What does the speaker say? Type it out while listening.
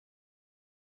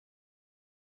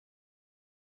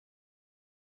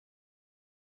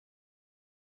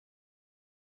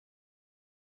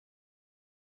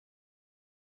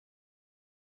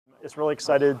is really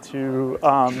excited to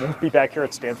be back here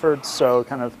at Stanford. So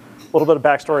kind of a little bit of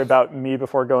backstory about me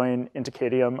before going into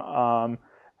Qadium.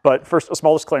 But first, a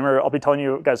small disclaimer, I'll be telling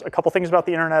you guys a couple things about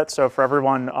the internet. So for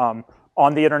everyone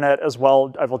on the internet as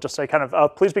well, I will just say kind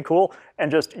of, please be cool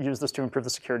and just use this to improve the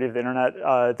security of the internet.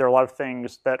 There are a lot of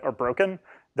things that are broken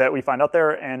that we find out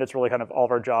there, and it's really kind of all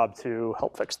of our job to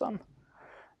help fix them.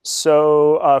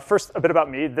 So first, a bit about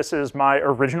me. This is my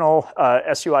original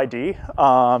SUID.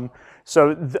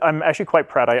 I'm actually quite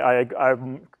proud.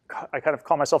 I kind of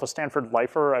call myself a Stanford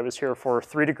lifer. I was here for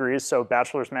 3 degrees, so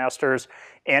bachelor's, master's,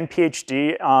 and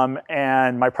PhD.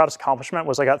 And my proudest accomplishment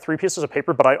was I got 3 pieces of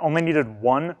paper, but I only needed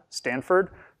 1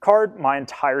 Stanford card my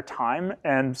entire time,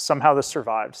 and somehow this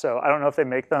survived. So I don't know if they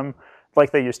make them like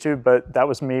they used to, but that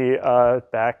was me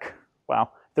back,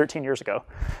 wow, 13 years ago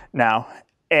now.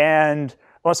 And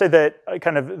I want to say that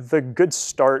kind of the good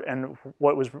start and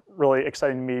what was really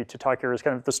exciting to me to talk here is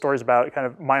kind of the stories about kind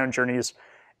of my own journeys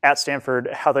at Stanford,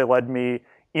 how they led me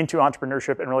into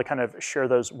entrepreneurship, and really kind of share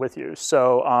those with you.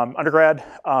 So undergrad,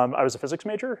 I was a physics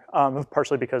major,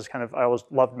 partially because kind of I always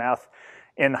loved math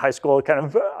in high school. It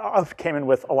kind of came in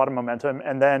with a lot of momentum.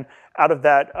 And then out of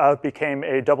that, became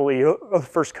a double E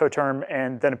first co-term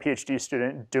and then a PhD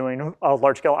student doing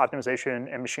large-scale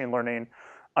optimization and machine learning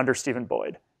under Stephen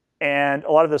Boyd. And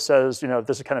a lot of this says,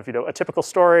 this is kind of, a typical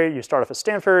story. You start off at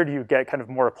Stanford, you get kind of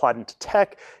more applied into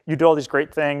tech, you do all these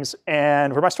great things.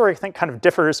 And where my story, I think, kind of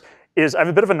differs is I have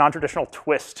a bit of a non-traditional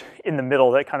twist in the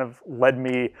middle that kind of led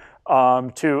me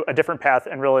to a different path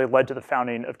and really led to the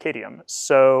founding of Qadium.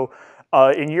 So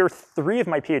in year 3 of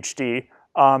my PhD,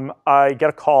 I get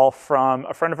a call from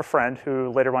a friend of a friend who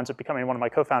later winds up becoming one of my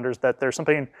co-founders that there's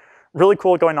something really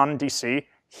cool going on in DC.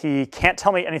 He can't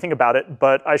tell me anything about it,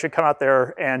 but I should come out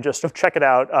there and just check it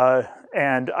out,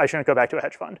 and I shouldn't go back to a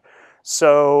hedge fund.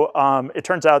 So it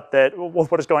turns out that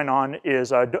what is going on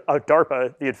is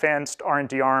DARPA, the advanced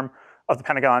R&D arm of the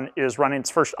Pentagon, is running its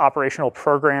first operational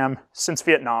program since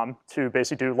Vietnam to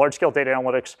basically do large-scale data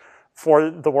analytics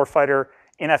for the warfighter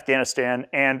in Afghanistan.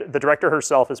 And the director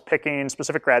herself is picking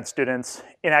specific grad students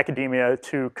in academia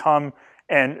to come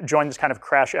and join this kind of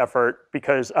crash effort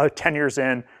because 10 years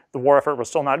in, the war effort was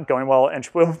still not going well, and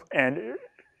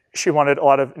she wanted a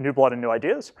lot of new blood and new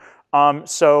ideas.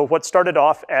 So what started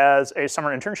off as a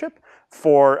summer internship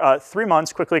for 3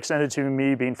 months quickly extended to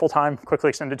me being full-time, quickly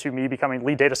extended to me becoming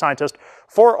lead data scientist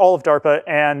for all of DARPA,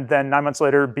 and then 9 months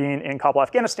later being in Kabul,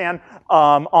 Afghanistan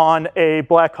on a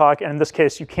Black Hawk. And in this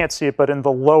case, you can't see it, but in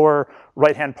the lower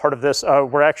right-hand part of this,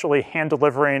 we're actually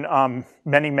hand-delivering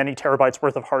many, many terabytes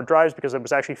worth of hard drives because it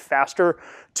was actually faster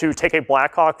to take a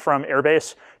Black Hawk from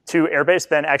airbase to airbase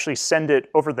than actually send it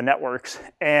over the networks.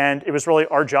 And it was really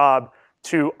our job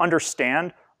to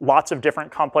understand lots of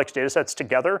different complex data sets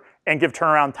together and give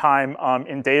turnaround time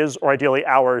in days or ideally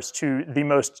hours to the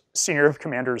most senior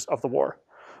commanders of the war.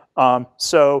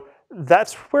 So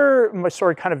that's where my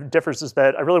story kind of differs, is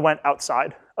that I really went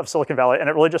outside of Silicon Valley, and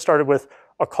it really just started with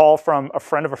a call from a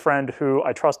friend of a friend who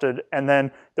I trusted. And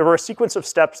then there were a sequence of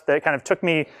steps that kind of took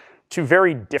me to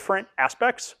very different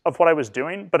aspects of what I was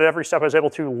doing, but at every step I was able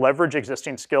to leverage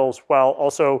existing skills while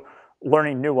also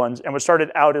learning new ones. And what started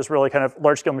out as really kind of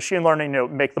large-scale machine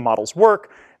learning, make the models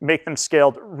work, make them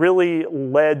scaled, really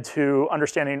led to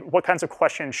understanding what kinds of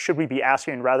questions should we be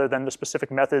asking rather than the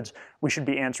specific methods we should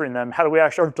be answering them. How do we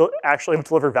actually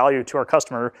deliver value to our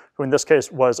customer, who in this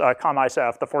case was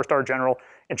ISAF, the 4-star general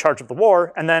in charge of the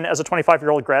war. And then as a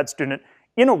 25-year-old grad student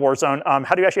in a war zone,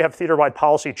 how do you actually have theater-wide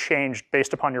policy changed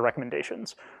based upon your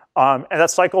recommendations? And that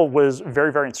cycle was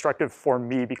very, very instructive for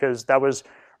me because that was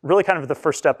really kind of the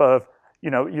first step of,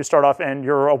 you start off and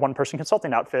you're a one-person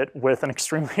consulting outfit with an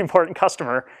extremely important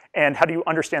customer, and how do you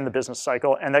understand the business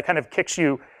cycle? And that kind of kicks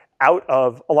you out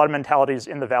of a lot of mentalities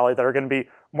in the Valley that are going to be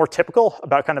more typical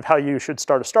about kind of how you should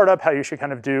start a startup, how you should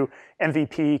kind of do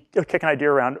MVP, kick an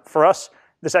idea around. For us,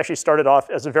 this actually started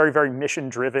off as a very, very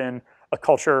mission-driven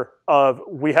culture of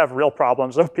we have real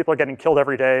problems, of people are getting killed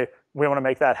every day. We want to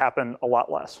make that happen a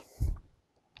lot less.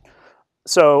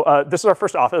 So this is our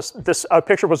first office. This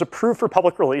picture was approved for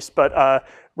public release, but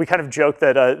we kind of joke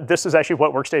that this is actually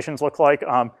what workstations look like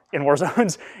in war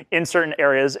zones in certain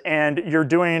areas. And you're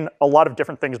doing a lot of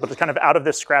different things, but it's kind of out of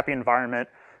this scrappy environment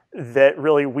that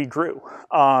really we grew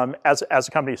as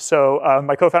a company. So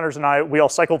my co-founders and I, we all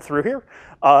cycled through here,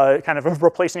 kind of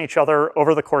replacing each other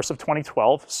over the course of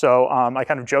 2012. So I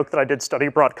kind of joked that I did study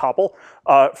abroad Kabul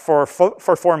for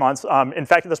 4 months. In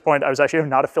fact, at this point, I was actually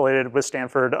not affiliated with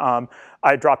Stanford.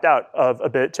 I dropped out of a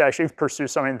bit to actually pursue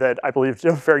something that I believed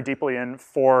very deeply in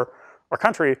for our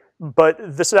country. But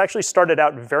this actually started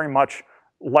out very much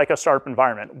like a startup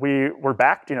environment. We were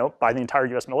backed, by the entire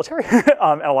US military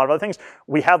and a lot of other things.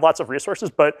 We had lots of resources,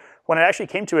 but when it actually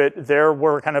came to it, there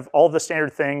were kind of all the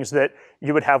standard things that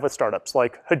you would have with startups.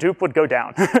 Like Hadoop would go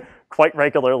down quite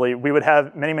regularly. We would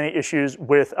have many, many issues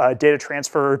with data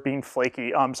transfer being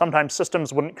flaky. Sometimes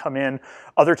systems wouldn't come in.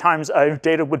 Other times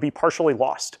data would be partially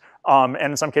lost. And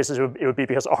in some cases, it would be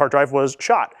because a hard drive was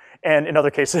shot. And in other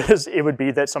cases, it would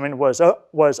be that something was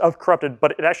corrupted.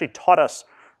 But it actually taught us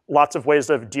lots of ways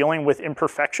of dealing with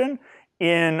imperfection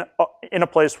in a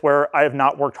place where I have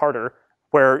not worked harder,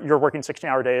 where you're working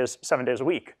 16-hour days, 7 days a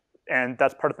week. And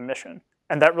that's part of the mission.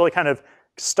 And that really kind of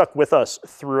stuck with us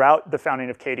throughout the founding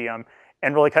of Qadium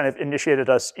and really kind of initiated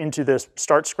us into this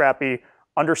start scrappy,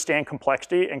 understand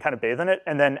complexity and kind of bathe in it,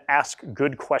 and then ask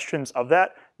good questions of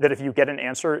that if you get an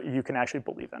answer, you can actually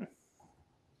believe in.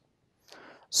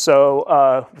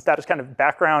 So with that as kind of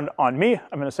background on me,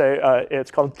 I'm going to say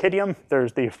it's called Qadium.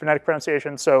 There's the phonetic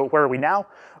pronunciation. So where are we now?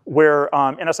 We're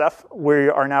NSF. We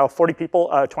are now 40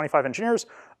 people, 25 engineers.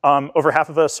 Over half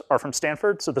of us are from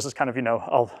Stanford. So this is kind of,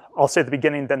 I'll say the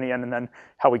beginning, then the end, and then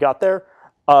how we got there.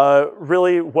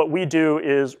 Really, what we do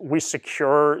is we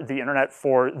secure the internet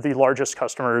for the largest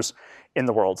customers in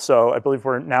the world. So I believe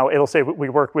we're now able to say we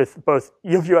work with both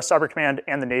US Cyber Command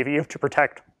and the Navy to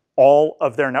protect all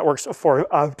of their networks for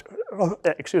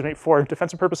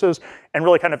defensive purposes, and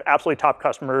really kind of absolutely top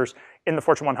customers in the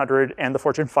Fortune 100 and the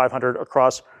Fortune 500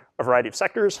 across a variety of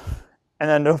sectors. And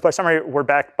then by summary, we're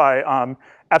backed by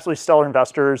absolutely stellar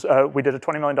investors. We did a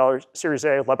 $20 million Series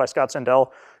A led by Scott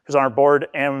Sandell, who's on our board.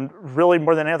 And really,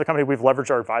 more than any other company, we've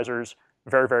leveraged our advisors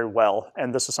very, very well.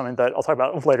 And this is something that I'll talk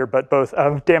about later, but both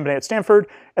Dan Benet at Stanford,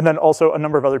 and then also a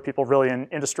number of other people really in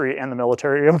industry and the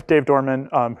military. Dave Dorman,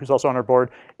 who's also on our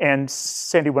board, and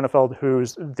Sandy Winnefeld,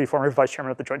 who's the former vice chairman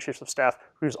of the Joint Chiefs of Staff,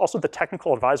 who's also the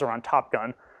technical advisor on Top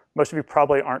Gun. Most of you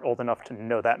probably aren't old enough to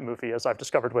know that movie, as I've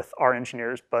discovered with our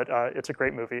engineers, but it's a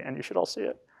great movie, and you should all see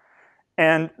it.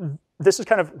 And this is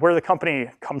kind of where the company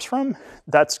comes from.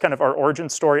 That's kind of our origin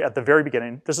story at the very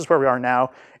beginning. This is where we are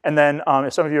now. And then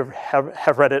if some of you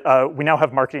have read it, we now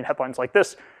have marketing headlines like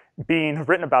this being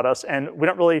written about us, and we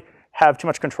don't really have too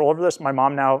much control over this. My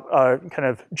mom now kind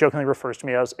of jokingly refers to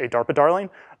me as a DARPA darling,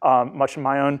 much to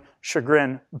my own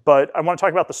chagrin. But I want to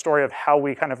talk about the story of how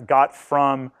we kind of got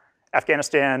from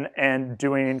Afghanistan and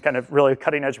doing kind of really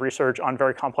cutting edge research on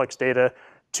very complex data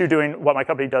to doing what my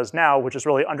company does now, which is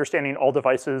really understanding all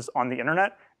devices on the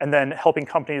internet and then helping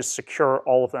companies secure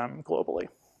all of them globally.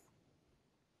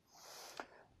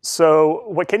 So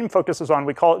what Qadium focuses on,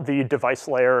 we call it the device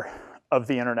layer of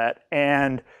the internet.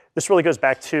 And this really goes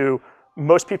back to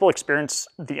most people experience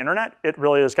the internet. It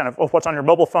really is kind of what's on your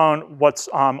mobile phone, what's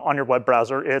on your web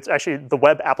browser. It's actually the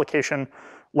web application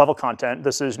level content.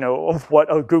 This is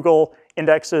what Google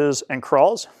indexes and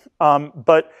crawls.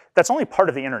 But that's only part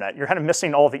of the internet. You're kind of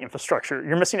missing all of the infrastructure.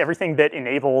 You're missing everything that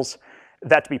enables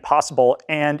that to be possible.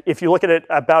 And if you look at it,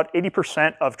 about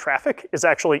 80% of traffic is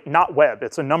actually not web.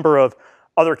 It's a number of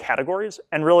other categories.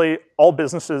 And really, all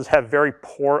businesses have very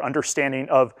poor understanding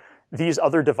of these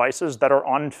other devices that are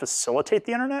on and facilitate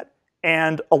the internet.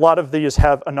 And a lot of these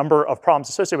have a number of problems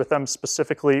associated with them,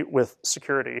 specifically with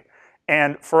security.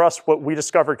 And for us, what we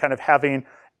discovered kind of having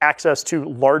access to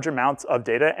large amounts of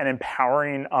data and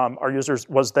empowering our users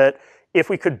was that if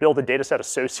we could build a data set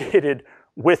associated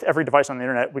with every device on the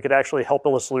internet, we could actually help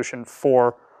build a solution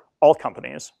for all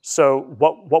companies. So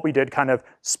what we did kind of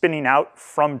spinning out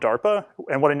from DARPA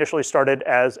and what initially started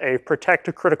as a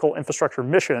protect critical infrastructure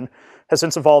mission has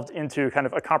since evolved into kind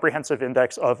of a comprehensive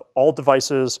index of all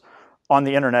devices on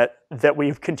the internet that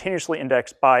we've continuously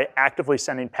indexed by actively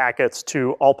sending packets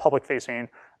to all public-facing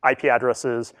IP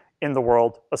addresses in the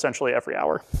world essentially every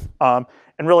hour.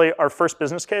 And really, our first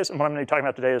business case, and what I'm going to be talking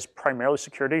about today, is primarily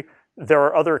security. There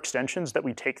are other extensions that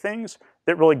we take things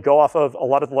that really go off of a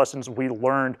lot of the lessons we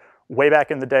learned way back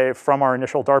in the day from our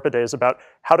initial DARPA days about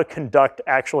how to conduct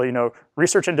actually,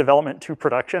 research and development to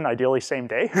production, ideally same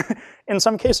day in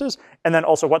some cases, and then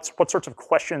also what sorts of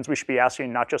questions we should be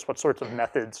asking, not just what sorts of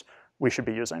methods we should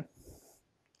be using.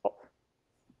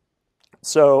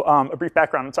 So a brief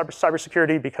background on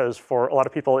cybersecurity, because for a lot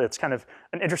of people, it's kind of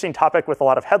an interesting topic with a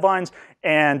lot of headlines.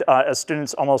 And as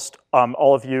students, almost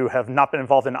all of you have not been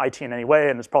involved in IT in any way,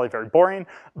 and it's probably very boring.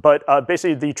 But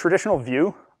basically, the traditional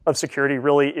view of security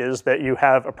really is that you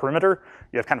have a perimeter,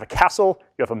 you have kind of a castle,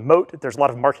 you have a moat. There's a lot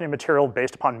of marketing material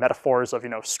based upon metaphors of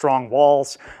strong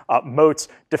walls, moats,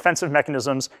 defensive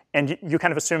mechanisms, and you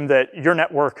kind of assume that your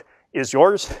network is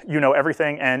yours, you know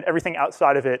everything, and everything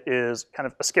outside of it is kind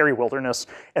of a scary wilderness,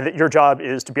 and that your job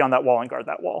is to be on that wall and guard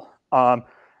that wall.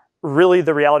 Really,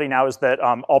 the reality now is that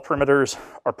all perimeters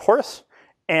are porous,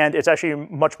 And it's actually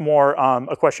much more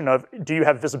a question of, do you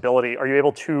have visibility? Are you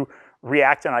able to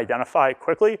react and identify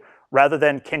quickly, rather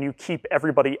than can you keep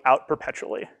everybody out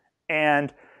perpetually?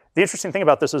 And the interesting thing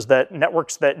about this is that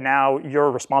networks that now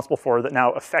you're responsible for, that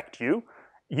now affect you,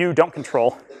 you don't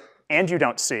control and you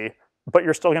don't see, but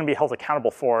you're still going to be held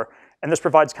accountable for. And this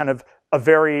provides kind of a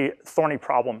very thorny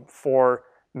problem for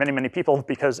many, many people,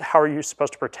 because how are you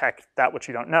supposed to protect that which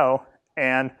you don't know?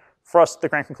 And for us, the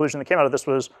grand conclusion that came out of this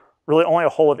was really only a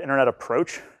whole of internet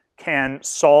approach can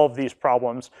solve these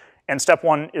problems. And step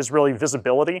one is really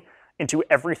visibility into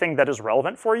everything that is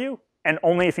relevant for you. And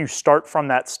only if you start from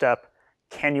that step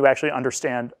can you actually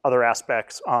understand other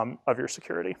aspects of your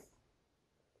security.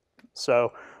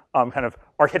 So kind of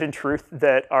our hidden truth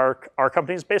that our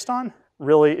company is based on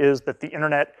really is that the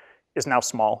internet is now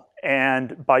small.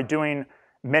 And by doing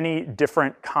many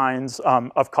different kinds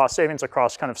of cost savings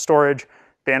across kind of storage,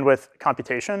 bandwidth,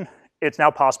 computation, it's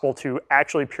now possible to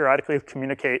actually periodically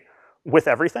communicate with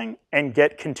everything and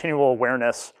get continual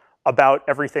awareness about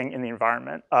everything in the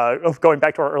environment. Going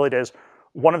back to our early days,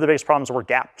 one of the biggest problems were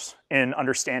gaps in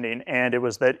understanding. And it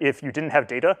was that if you didn't have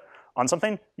data on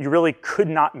something, you really could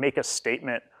not make a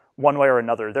statement one way or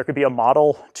another. There could be a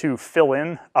model to fill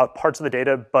in parts of the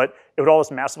data, but it would always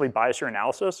massively bias your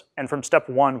analysis. And from step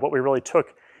one, what we really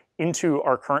took into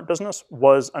our current business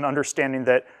was an understanding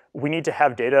that we need to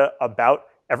have data about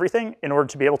everything in order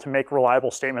to be able to make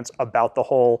reliable statements about the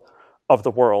whole of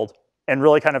the world. And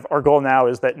really kind of our goal now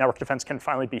is that network defense can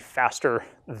finally be faster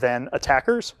than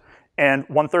attackers. And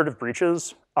 1/3 of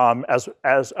breaches,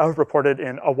 as reported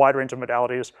in a wide range of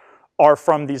modalities, are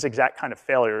from these exact kind of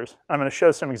failures. I'm going to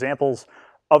show some examples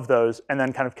of those and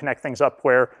then kind of connect things up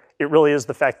where it really is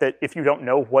the fact that if you don't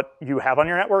know what you have on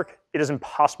your network, it is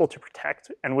impossible to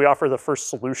protect. And we offer the first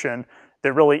solution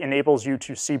that really enables you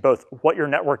to see both what your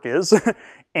network is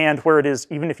and where it is,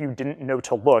 even if you didn't know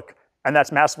to look. And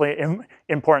that's massively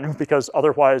important because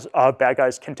otherwise bad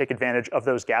guys can take advantage of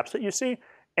those gaps that you see.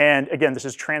 And again, this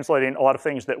is translating a lot of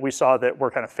things that we saw that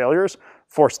were kind of failures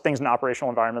for things in operational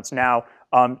environments now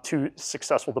to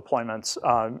successful deployments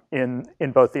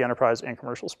in both the enterprise and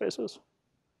commercial spaces.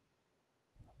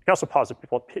 You can also pause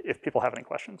if people have any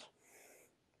questions.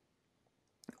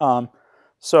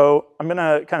 So I'm going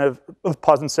to kind of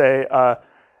pause and say,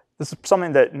 this is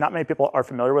something that not many people are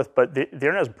familiar with, but the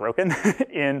internet is broken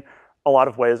in a lot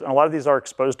of ways. And a lot of these are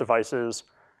exposed devices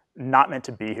not meant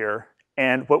to be here.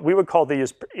 And what we would call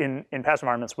these in past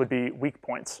environments would be weak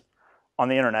points on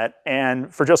the internet.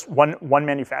 And for just one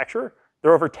manufacturer,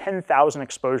 there are over 10,000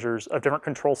 exposures of different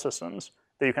control systems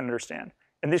that you can understand.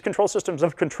 And these control systems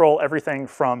control everything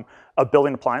from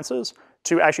building appliances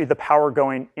to actually the power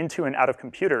going into and out of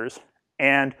computers.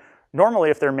 And normally,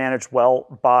 if they're managed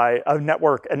well by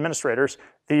network administrators,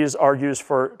 these are used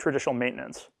for traditional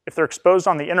maintenance. If they're exposed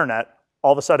on the internet,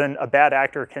 all of a sudden, a bad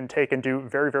actor can take and do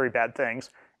very, very bad things.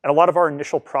 And a lot of our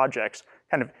initial projects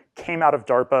kind of came out of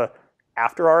DARPA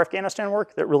after our Afghanistan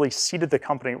work that really seeded the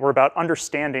company. We're about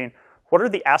understanding what are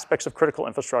the aspects of critical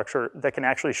infrastructure that can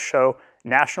actually show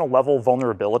national level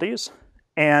vulnerabilities,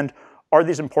 and are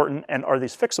these important and are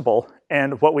these fixable?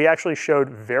 And what we actually showed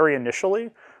very initially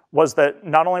was that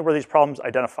not only were these problems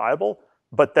identifiable,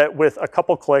 but that with a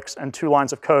couple clicks and 2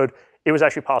 lines of code, it was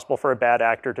actually possible for a bad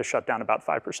actor to shut down about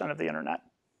 5% of the internet.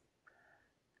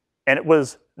 And it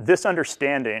was this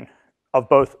understanding of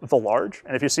both the large,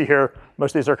 and if you see here,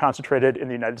 most of these are concentrated in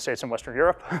the United States and Western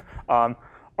Europe,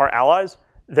 our allies,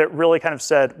 that really kind of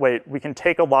said, wait, we can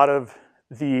take a lot of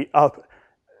the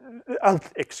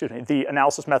the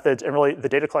analysis methods and really the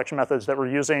data collection methods that we're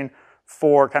using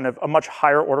for kind of a much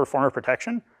higher order form of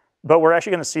protection. But we're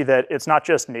actually going to see that it's not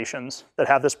just nations that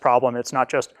have this problem. It's not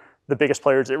just the biggest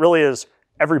players. It really is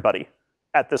everybody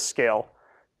at this scale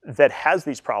that has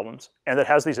these problems and that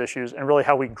has these issues. And really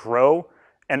how we grow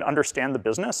and understand the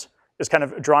business is kind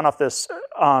of drawn off this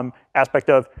aspect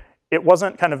of, it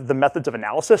wasn't kind of the methods of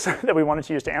analysis that we wanted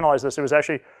to use to analyze this. It was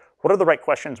actually, what are the right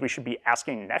questions we should be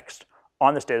asking next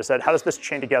on this data set? How does this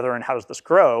chain together and how does this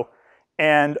grow?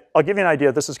 And I'll give you an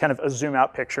idea. This is kind of a zoom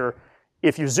out picture.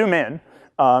 If you zoom in,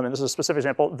 and this is a specific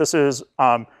example, this is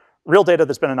real data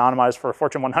that's been anonymized for a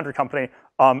Fortune 100 company.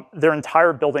 Their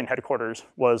entire building headquarters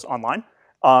was online.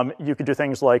 You could do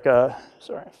things like,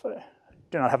 sorry if I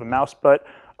do not have a mouse, but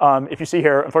if you see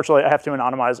here, unfortunately, I have to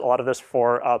anonymize a lot of this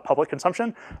for public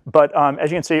consumption. But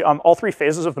as you can see, all 3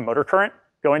 phases of the motor current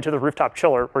going to the rooftop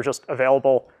chiller were just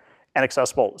available and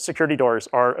accessible. Security doors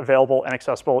are available and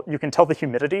accessible. You can tell the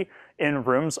humidity in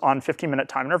rooms on 15-minute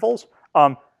time intervals.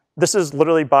 This is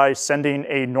literally by sending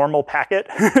a normal packet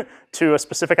to a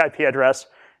specific IP address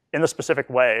in the specific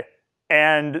way.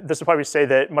 And this is why we say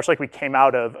that much like we came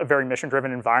out of a very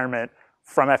mission-driven environment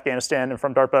from Afghanistan and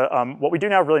from DARPA, what we do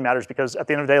now really matters because at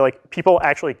the end of the day, like people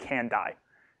actually can die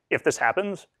if this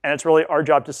happens. And it's really our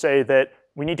job to say that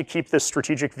we need to keep this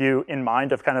strategic view in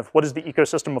mind of kind of what is the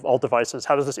ecosystem of all devices?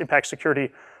 How does this impact security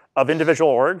of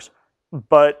individual orgs?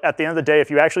 But at the end of the day, if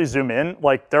you actually zoom in,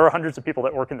 like there are hundreds of people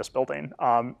that work in this building.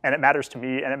 And it matters to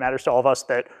me and it matters to all of us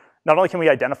that not only can we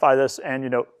identify this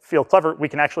and feel clever, we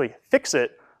can actually fix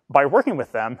it by working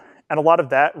with them. And a lot of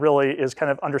that really is kind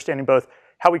of understanding both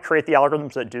how we create the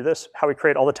algorithms that do this, how we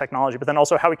create all the technology, but then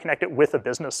also how we connect it with a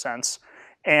business sense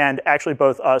and actually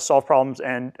both solve problems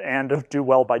and do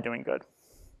well by doing good.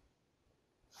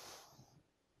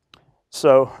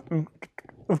 So I'm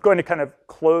going to kind of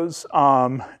close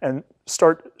and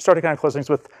start to kind of close things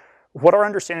with what our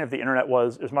understanding of the internet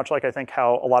was is much like I think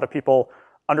how a lot of people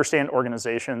understand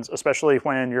organizations, especially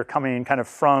when you're coming kind of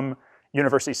from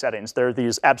university settings. They're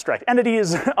these abstract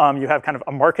entities. You have kind of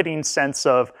a marketing sense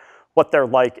of what they're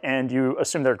like, and you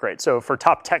assume they're great. So for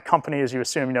top tech companies, you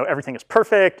assume everything is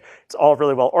perfect. It's all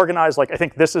really well organized. Like I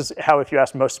think this is how, if you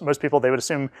ask most people, they would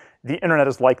assume the internet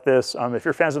is like this. If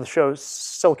you're fans of the show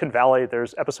Silicon Valley,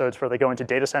 there's episodes where they go into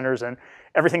data centers and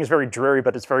everything is very dreary,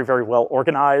 but it's very, very well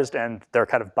organized, and there are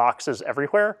kind of boxes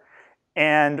everywhere.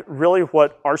 And really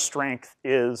what our strength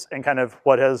is and kind of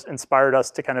what has inspired us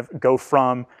to kind of go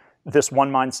from this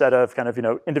one mindset of kind of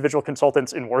individual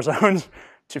consultants in war zones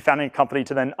to founding a company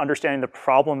to then understanding the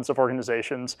problems of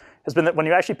organizations has been that when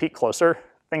you actually peek closer,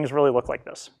 things really look like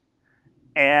this.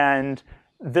 And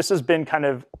this has been kind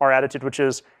of our attitude, which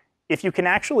is if you can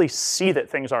actually see that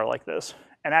things are like this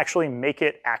and actually make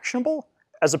it actionable,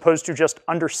 as opposed to just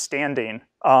understanding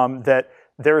that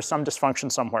there is some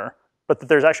dysfunction somewhere, but that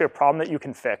there's actually a problem that you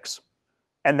can fix,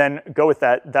 and then go with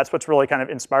that. That's what's really kind of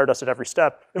inspired us at every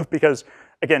step. Because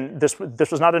again, this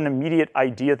was not an immediate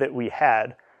idea that we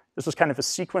had. This was kind of a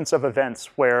sequence of events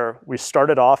where we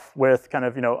started off with kind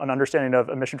of an understanding of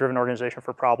a mission-driven organization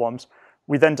for problems.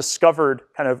 We then discovered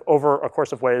kind of over a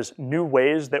course of new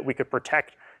ways that we could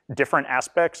protect different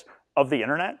aspects of the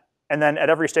internet. And then at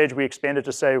every stage, we expanded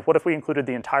to say, what if we included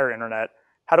the entire internet?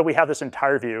 How do we have this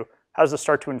entire view? How does this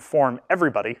start to inform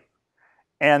everybody?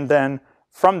 And then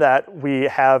from that, we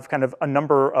have kind of a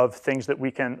number of things that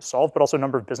we can solve, but also a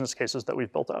number of business cases that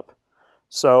we've built up.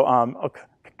 So I'll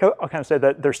kind of say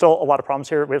that there's still a lot of problems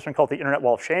here. We have something called the internet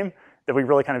wall of shame that we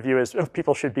really kind of view as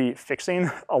people should be fixing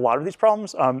a lot of these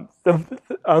problems.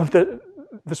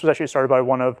 This was actually started by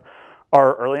one of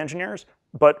our early engineers.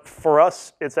 But for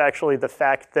us, it's actually the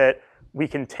fact that we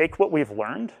can take what we've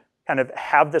learned, kind of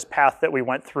have this path that we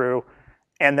went through,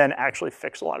 and then actually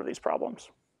fix a lot of these problems.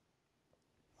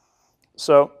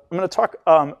 So I'm going to talk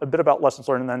a bit about lessons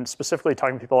learned, and then specifically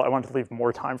talking to people, I wanted to leave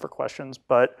more time for questions.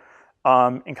 But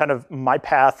in kind of my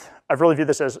path, I've really viewed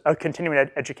this as a continuing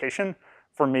education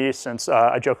for me, since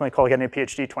I jokingly call getting a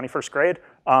PhD 21st grade.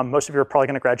 Most of you are probably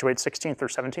going to graduate 16th or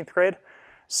 17th grade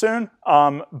soon.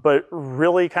 But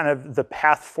really kind of the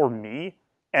path for me,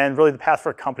 and really the path for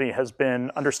a company, has been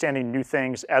understanding new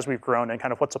things as we've grown and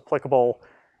kind of what's applicable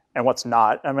and what's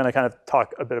not. I'm going to kind of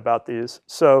talk a bit about these.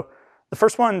 So the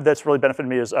first one that's really benefited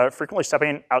me is frequently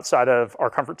stepping outside of our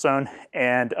comfort zone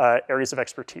and areas of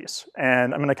expertise.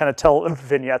 And I'm going to kind of tell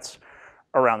vignettes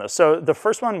around this. So the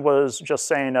first one was just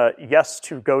saying yes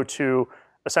to go to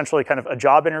essentially kind of a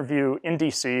job interview in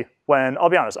DC, when, I'll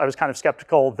be honest, I was kind of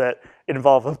skeptical that it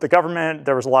involved the government.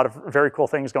 There was a lot of very cool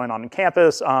things going on in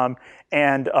campus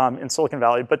and in Silicon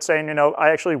Valley, but saying, I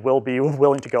actually will be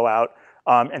willing to go out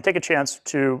and take a chance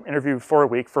to interview for a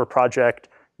week for a project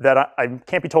that I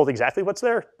can't be told exactly what's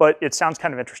there, but it sounds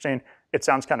kind of interesting. It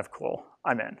sounds kind of cool.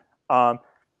 I'm in.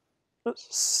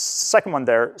 Second one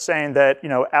there, saying that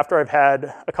after I've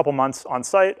had a couple months on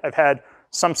site, I've had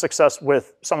some success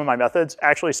with some of my methods,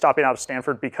 actually stopping out of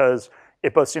Stanford because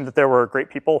it both seemed that there were great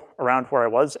people around where I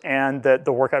was and that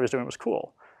the work I was doing was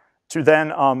cool. To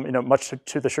then, much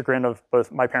to the chagrin of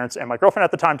both my parents and my girlfriend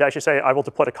at the time, to actually say I will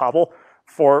deploy to Kabul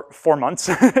for 4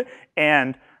 months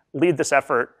and lead this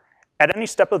effort. At any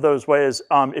step of those ways,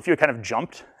 if you had kind of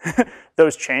jumped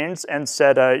those chains and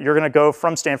said, you're going to go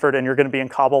from Stanford and you're going to be in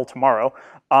Kabul tomorrow,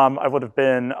 I would have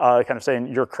been kind of saying,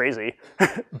 you're crazy.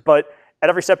 But at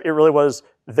every step, it really was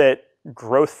that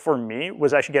growth for me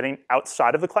was actually getting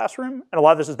outside of the classroom. And a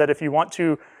lot of this is that if you want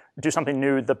to do something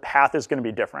new, the path is going to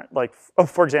be different. Like,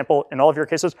 for example, in all of your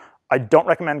cases, I don't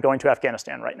recommend going to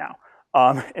Afghanistan right now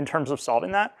in terms of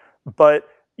solving that. But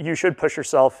you should push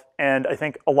yourself, and I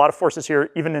think a lot of forces here,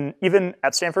 even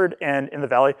at Stanford and in the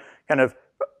Valley, kind of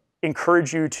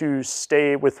encourage you to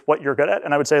stay with what you're good at.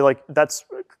 And I would say that's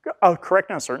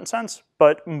correct in a certain sense,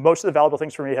 but most of the valuable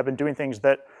things for me have been doing things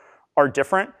that are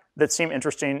different, that seem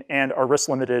interesting, and are risk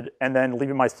limited, and then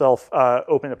leaving myself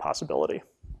open to possibility.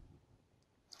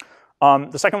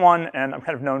 The second one, and I'm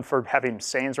kind of known for having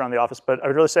sayings around the office, but I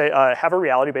would really say have a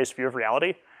reality-based view of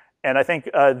reality. And I think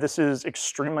this is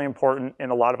extremely important in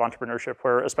a lot of entrepreneurship,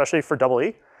 where especially for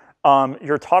EE,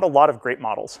 you're taught a lot of great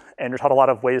models, and you're taught a lot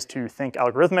of ways to think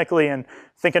algorithmically and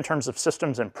think in terms of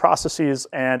systems and processes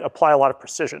and apply a lot of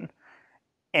precision.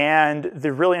 And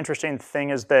the really interesting thing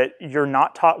is that you're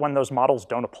not taught when those models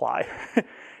don't apply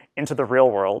into the real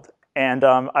world. And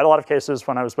I had a lot of cases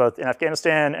when I was both in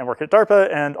Afghanistan and working at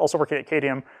DARPA and also working at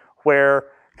Qadium, where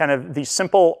kind of the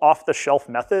simple off-the-shelf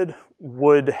method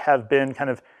would have been kind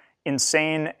of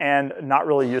insane and not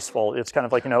really useful. It's kind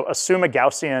of like, assume a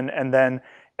Gaussian and then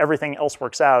everything else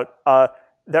works out.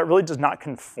 That really does not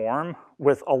conform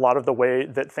with a lot of the way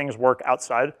that things work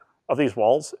outside of these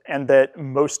walls, and that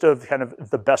most of kind of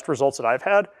the best results that I've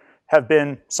had have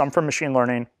been some from machine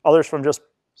learning, others from just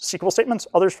SQL statements,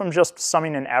 others from just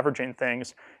summing and averaging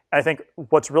things. And I think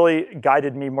what's really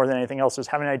guided me more than anything else is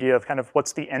having an idea of kind of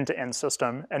what's the end-to-end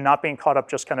system and not being caught up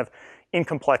just kind of in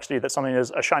complexity that something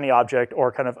is a shiny object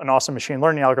or kind of an awesome machine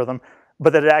learning algorithm,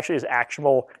 but that it actually is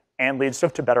actionable and leads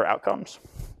to better outcomes.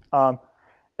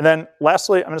 And then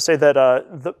lastly, I'm going to say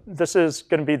that this is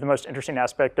going to be the most interesting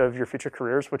aspect of your future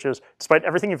careers, which is despite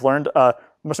everything you've learned, the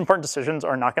most important decisions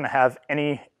are not going to have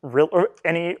any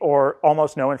or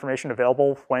almost no information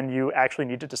available when you actually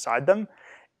need to decide them.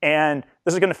 And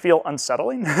this is going to feel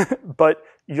unsettling, but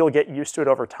you'll get used to it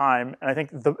over time. And I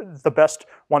think the best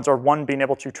ones are, one, being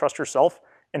able to trust yourself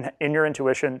in your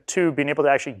intuition, two, being able to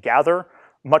actually gather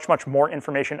much, much more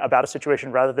information about a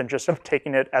situation rather than just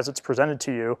taking it as it's presented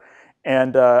to you.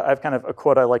 And I have kind of a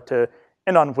quote I like to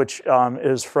end on, which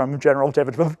is from General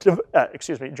David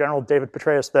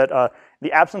Petraeus, that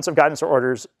the absence of guidance or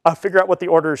orders, figure out what the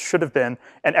orders should have been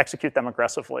and execute them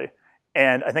aggressively.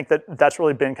 And I think that that's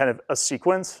really been kind of a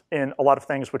sequence in a lot of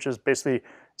things, which is basically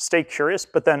stay curious,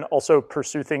 but then also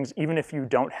pursue things even if you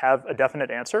don't have a definite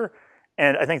answer.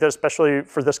 And I think that especially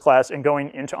for this class and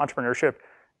going into entrepreneurship,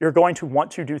 you're going to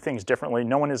want to do things differently.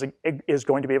 No one is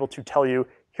going to be able to tell you,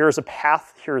 here's a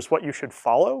path, here's what you should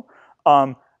follow.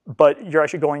 But you're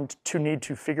actually going to need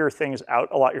to figure things out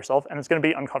a lot yourself. And it's going to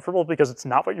be uncomfortable because it's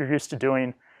not what you're used to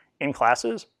doing in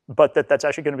classes, but that's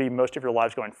actually going to be most of your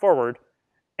lives going forward.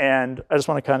 And I just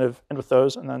want to kind of end with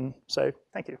those and then say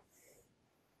thank you.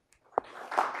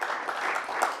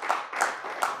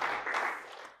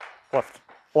 Left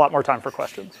a lot more time for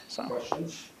questions. So.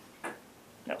 Questions?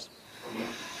 Yes.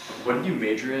 What did you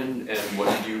major in, and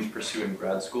what did you pursue in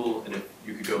grad school? And if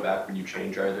you could go back, would you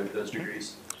change either of those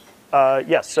degrees?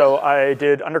 Yes, so I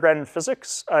did undergrad in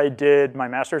physics. I did my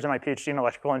master's and my PhD in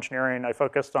electrical engineering. I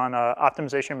focused on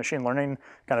optimization and machine learning,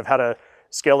 kind of how to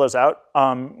scale those out.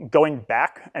 Going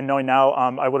back and knowing now,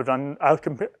 I would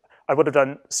have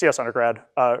done CS undergrad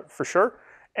for sure.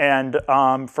 And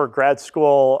for grad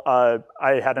school,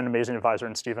 I had an amazing advisor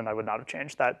in Stephen. I would not have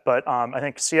changed that. But I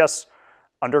think CS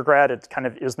undergrad, it kind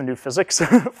of is the new physics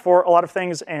for a lot of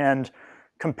things. And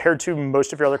compared to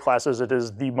most of your other classes, it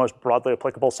is the most broadly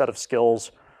applicable set of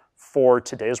skills for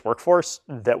today's workforce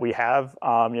that we have.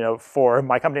 For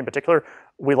my company in particular,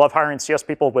 we love hiring CS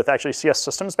people with actually CS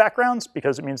systems backgrounds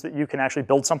because it means that you can actually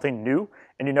build something new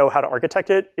and you know how to architect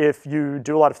it. If you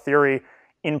do a lot of theory,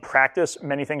 in practice,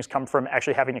 many things come from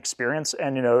actually having experience.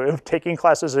 And taking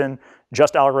classes in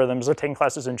just algorithms or taking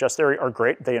classes in just theory are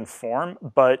great. They inform.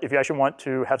 But if you actually want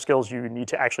to have skills, you need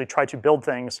to actually try to build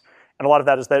things. And a lot of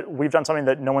that is that we've done something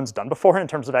that no one's done before in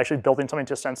terms of actually building something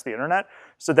to sense the internet.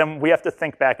 So then we have to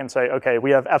think back and say, okay,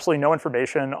 we have absolutely no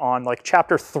information on like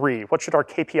chapter 3. What should our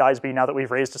KPIs be now that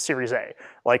we've raised a Series A?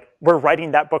 Like we're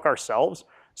writing that book ourselves.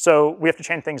 So we have to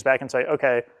change things back and say,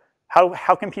 okay,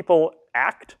 how can people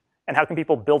act? And how can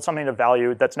people build something of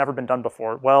value that's never been done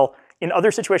before? Well, in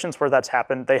other situations where that's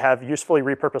happened, they have usefully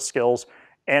repurposed skills,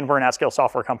 and we're an at-scale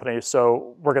software company,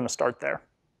 so we're going to start there.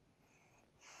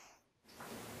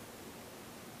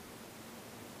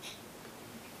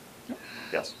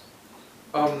 Yes?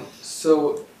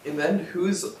 So in the end,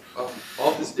 who's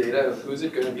all this data, who's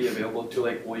it going to be available to?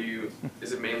 Like,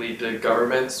 is it mainly to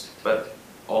governments, but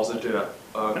also to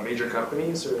major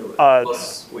companies, or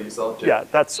plus will you sell it to? Yeah,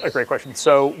 that's a great question.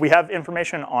 So we have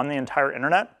information on the entire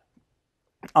internet.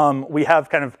 We have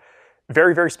kind of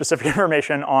very, very specific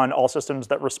information on all systems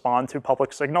that respond to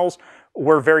public signals.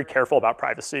 We're very careful about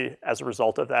privacy as a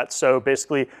result of that. So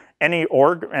basically, any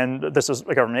org, and this is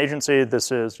a government agency,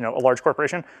 this is a large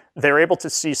corporation, they're able to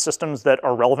see systems that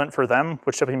are relevant for them,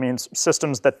 which typically means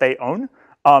systems that they own.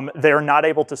 They are not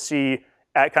able to see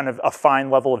at kind of a fine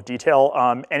level of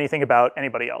detail anything about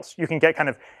anybody else. You can get kind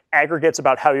of aggregates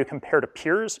about how you compare to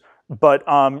peers, but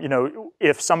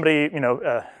if somebody,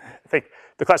 I think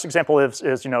the classic example is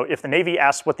if the Navy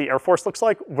asks what the Air Force looks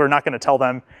like, we're not going to tell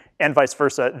them, and vice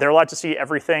versa. They're allowed to see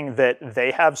everything that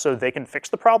they have so they can fix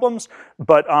the problems,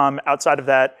 but outside of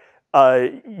that,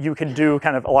 you can do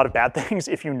kind of a lot of bad things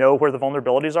if you know where the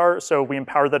vulnerabilities are. So we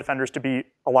empower the defenders to be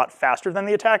a lot faster than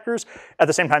the attackers. At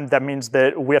the same time, that means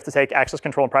that we have to take access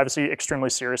control and privacy extremely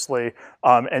seriously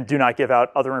and do not give out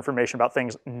other information about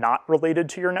things not related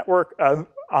to your network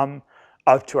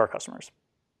to our customers.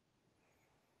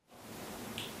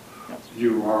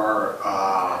 You are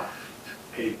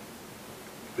a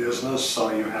business,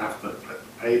 so you have to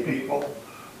pay people.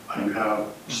 You have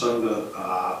some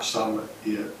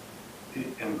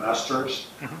investors.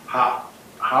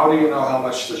 How do you know how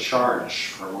much to charge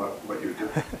for what you do?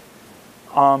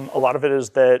 A lot of it is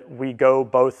that we go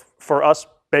both for us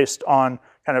based on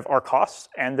kind of our costs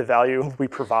and the value we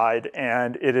provide,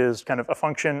 and it is kind of a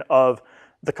function of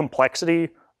the complexity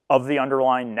of the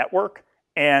underlying network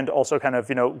and also kind of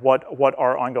what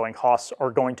our ongoing costs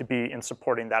are going to be in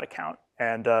supporting that account.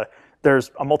 And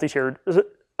there's a multi-tiered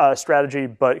strategy,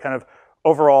 but kind of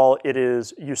overall, it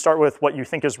is you start with what you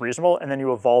think is reasonable, and then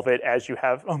you evolve it as you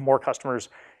have more customers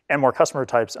and more customer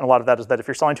types. And a lot of that is that if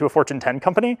you're selling to a Fortune 10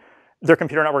 company, their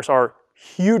computer networks are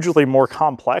hugely more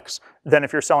complex than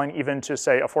if you're selling even to,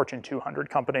 say, a Fortune 200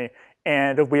 company.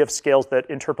 And we have scales that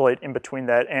interpolate in between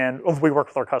that. And we work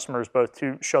with our customers both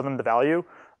to show them the value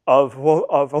of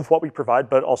what we provide,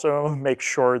 but also make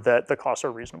sure that the costs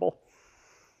are reasonable.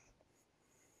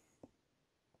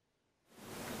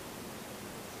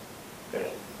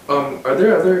 Are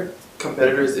there other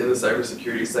competitors in the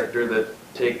cybersecurity sector that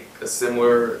take a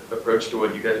similar approach to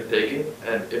what you guys are taking?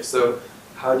 And if so,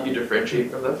 how do you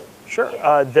differentiate from them? Sure.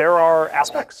 There are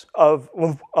aspects of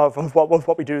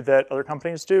what we do that other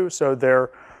companies do. So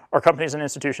there are companies and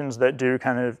institutions that do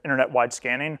kind of internet-wide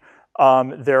scanning.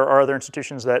 There are other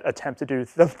institutions that attempt to do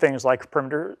things like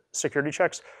perimeter security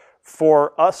checks.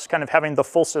 For us, kind of having the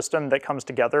full system that comes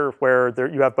together where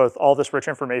you have both all this rich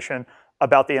information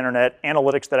about the internet,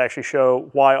 analytics that actually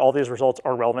show why all these results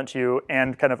are relevant to you,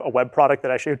 and kind of a web product that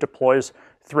actually deploys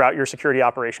throughout your security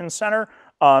operations center,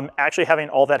 actually having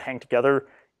all that hang together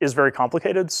is very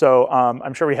complicated. So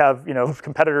I'm sure we have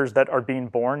competitors that are being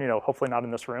born, hopefully not in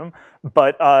this room,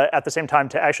 but at the same time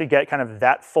to actually get kind of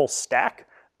that full stack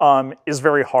is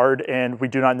very hard, and we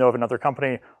do not know of another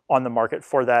company on the market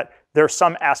for that. There are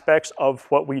some aspects of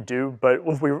what we do, but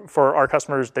for our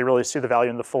customers, they really see the value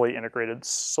in the fully integrated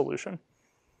solution.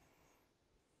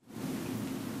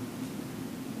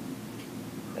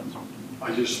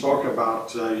 I just spoke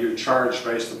about you charge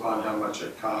based upon how much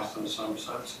it costs in some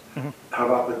sense. Mm-hmm. How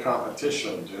about the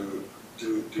competition?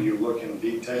 Do you look in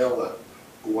detail at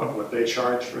what they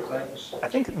charge for things? I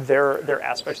think there are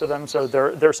aspects of them. So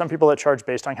there are some people that charge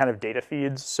based on kind of data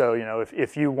feeds. So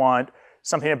if you want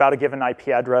something about a given IP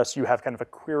address, you have kind of a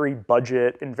query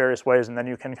budget in various ways, and then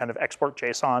you can kind of export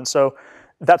JSON. So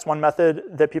that's one method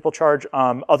that people charge.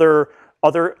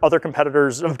 Other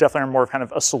competitors definitely are more of kind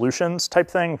of a solutions type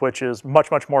thing, which is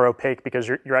much more opaque because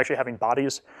you're actually having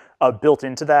bodies built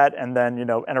into that, and then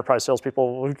enterprise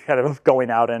salespeople kind of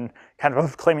going out and kind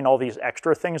of claiming all these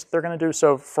extra things that they're going to do.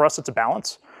 So for us, it's a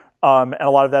balance, and a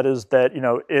lot of that is that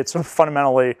it's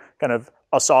fundamentally kind of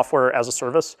a software as a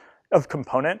service of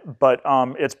component, but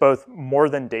it's both more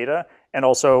than data, and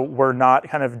also we're not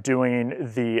kind of doing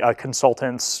the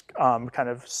consultants kind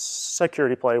of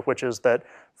security play, which is that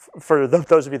for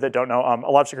those of you that don't know, a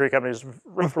lot of security companies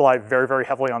rely very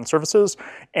heavily on services,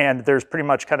 and there's pretty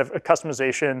much kind of a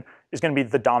customization is going to be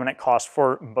the dominant cost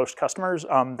for most customers.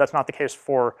 That's not the case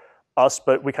for us,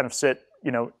 but we kind of sit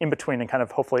in between and kind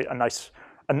of hopefully a nice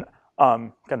kind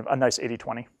of a nice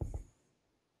 80-20.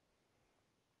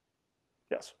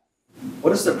 Yes. What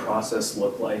does the process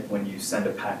look like when you send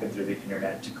a packet through the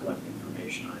internet to collect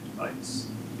information on a device?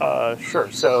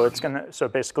 Sure. So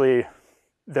basically,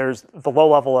 there's the low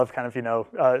level of kind of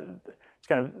it's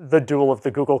kind of the dual of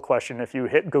the Google question. If you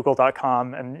hit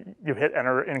google.com and you hit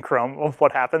enter in Chrome,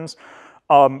 what happens?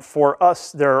 For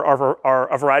us, there are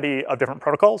a variety of different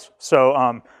protocols.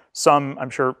 So some, I'm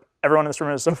sure everyone in this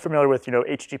room is familiar with,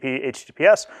 HTTP,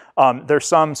 HTTPS. There's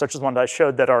some, such as one that I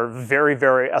showed, that are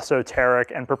very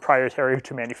esoteric and proprietary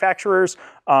to manufacturers.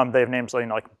 They have names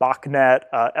like BACnet,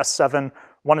 S7.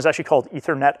 One is actually called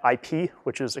Ethernet IP,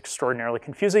 which is extraordinarily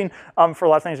confusing for a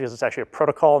lot of things because it's actually a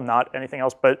protocol, not anything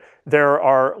else. But there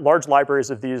are large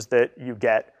libraries of these that you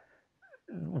get.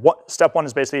 Step one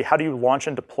is basically how do you launch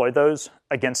and deploy those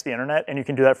against the internet? And you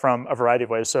can do that from a variety of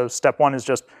ways. So step one is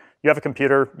just you have a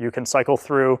computer, you can cycle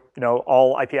through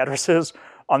all IP addresses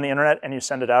on the internet and you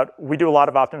send it out. We do a lot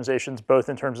of optimizations, both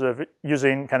in terms of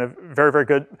using kind of very, very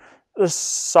good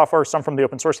software, some from the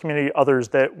open source community, others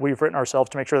that we've written ourselves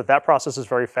to make sure that that process is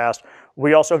very fast.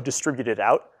 We also have distributed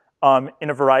out in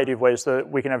a variety of ways so that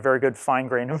we can have very good fine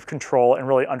grain of control and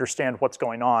really understand what's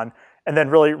going on. And then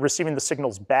really receiving the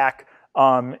signals back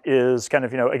is kind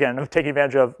of, again, taking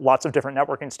advantage of lots of different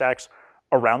networking stacks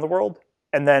around the world.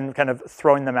 And then kind of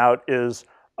throwing them out is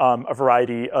a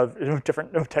variety of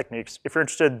different techniques. If you're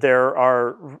interested, there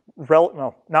are,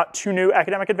 not two new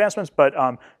academic advancements, but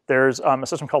there's a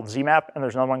system called ZMAP, and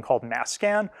there's another one called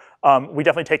MassScan. We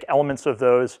definitely take elements of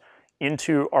those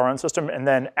into our own system and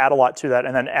then add a lot to that,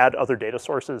 and then add other data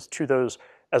sources to those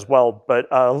as well. But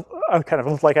kind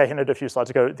of like I hinted a few slides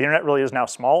ago, the internet really is now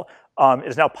small. It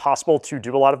is now possible to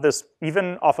do a lot of this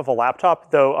even off of a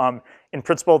laptop, though in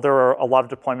principle there are a lot of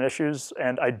deployment issues,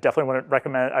 and I definitely would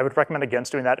recommend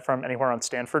against doing that from anywhere on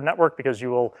Stanford network, because you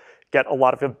will get a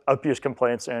lot of abuse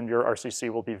complaints and your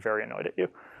RCC will be very annoyed at you.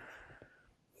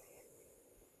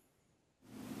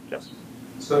 Yes.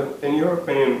 So in your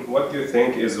opinion, what do you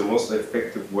think is the most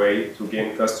effective way to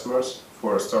gain customers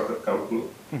for a startup company?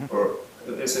 Or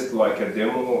is it like a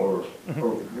demo, or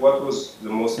what was the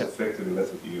most effective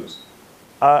method you used?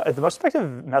 The most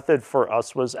effective method for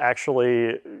us was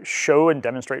actually show and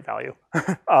demonstrate value.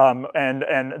 And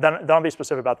then I'll be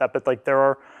specific about that, but like there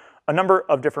are a number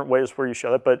of different ways where you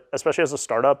show that, but especially as a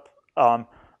startup,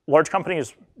 large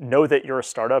companies know that you're a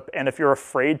startup, and if you're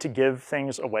afraid to give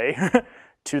things away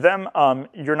to them,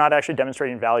 you're not actually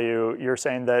demonstrating value. You're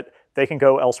saying that they can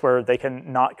go elsewhere, they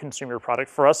can not consume your product.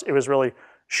 For us, it was really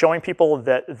showing people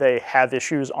that they have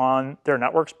issues on their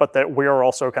networks, but that we are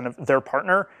also kind of their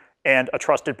partner and a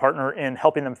trusted partner in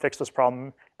helping them fix this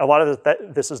problem. A lot of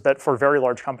this is that for very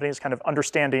large companies, kind of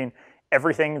understanding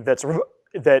everything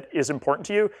that is important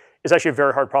to you is actually a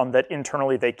very hard problem that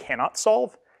internally they cannot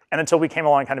solve. And until we came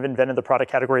along and kind of invented the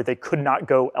product category, they could not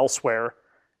go elsewhere.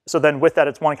 So then with that,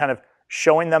 it's one kind of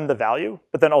showing them the value,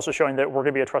 but then also showing that we're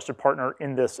going to be a trusted partner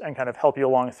in this and kind of help you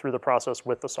along through the process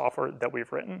with the software that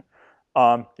we've written.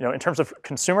 In terms of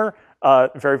consumer,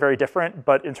 very, very different.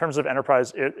 But in terms of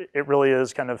enterprise, it really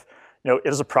is kind of, it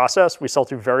is a process. We sell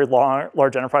to very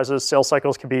large enterprises. Sales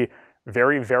cycles can be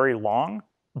very, very long.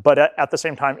 But at the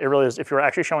same time, it really is, if you're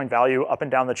actually showing value up and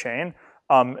down the chain,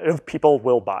 people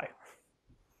will buy.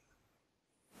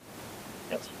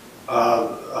 Yes.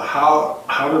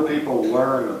 How do people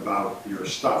learn about your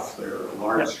stuff? They're a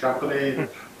large company.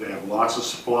 They have lots of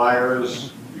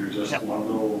suppliers. You're just one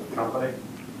little company.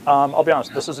 I'll be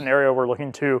honest, this is an area we're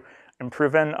looking to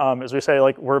improve in. As we say,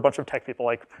 like, we're a bunch of tech people.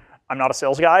 Like, I'm not a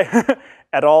sales guy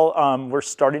at all. We're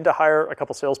starting to hire a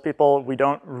couple salespeople. We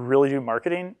don't really do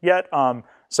marketing yet.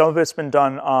 Some of it's been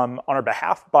done on our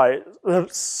behalf by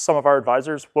some of our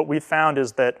advisors. What we've found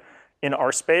is that in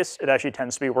our space, it actually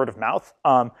tends to be word of mouth.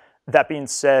 That being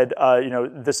said,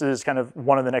 this is kind of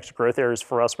one of the next growth areas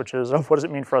for us, which is what does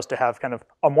it mean for us to have kind of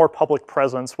a more public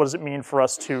presence? What does it mean for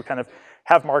us to kind of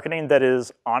have marketing that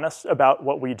is honest about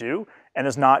what we do and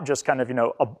is not just kind of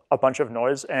a bunch of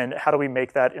noise? And how do we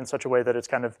make that in such a way that it's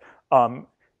kind of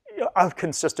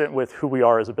consistent with who we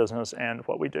are as a business and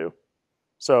what we do?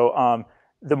 So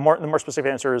the more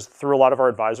specific answer is through a lot of our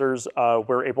advisors,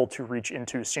 we're able to reach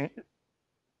into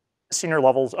senior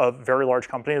levels of very large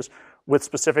companies with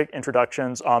specific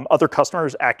introductions. Other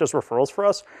customers act as referrals for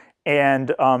us,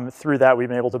 and through that, we've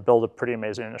been able to build a pretty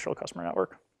amazing initial customer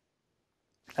network.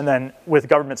 And then with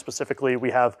government specifically, we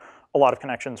have a lot of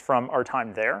connections from our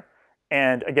time there.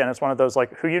 And again, it's one of those,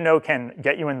 like, who you know can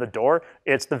get you in the door.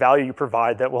 It's the value you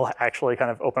provide that will actually kind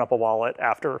of open up a wallet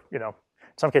after, in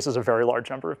some cases, a very large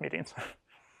number of meetings.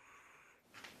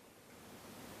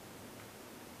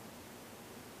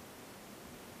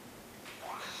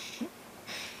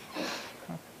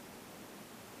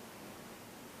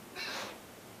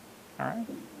 All right.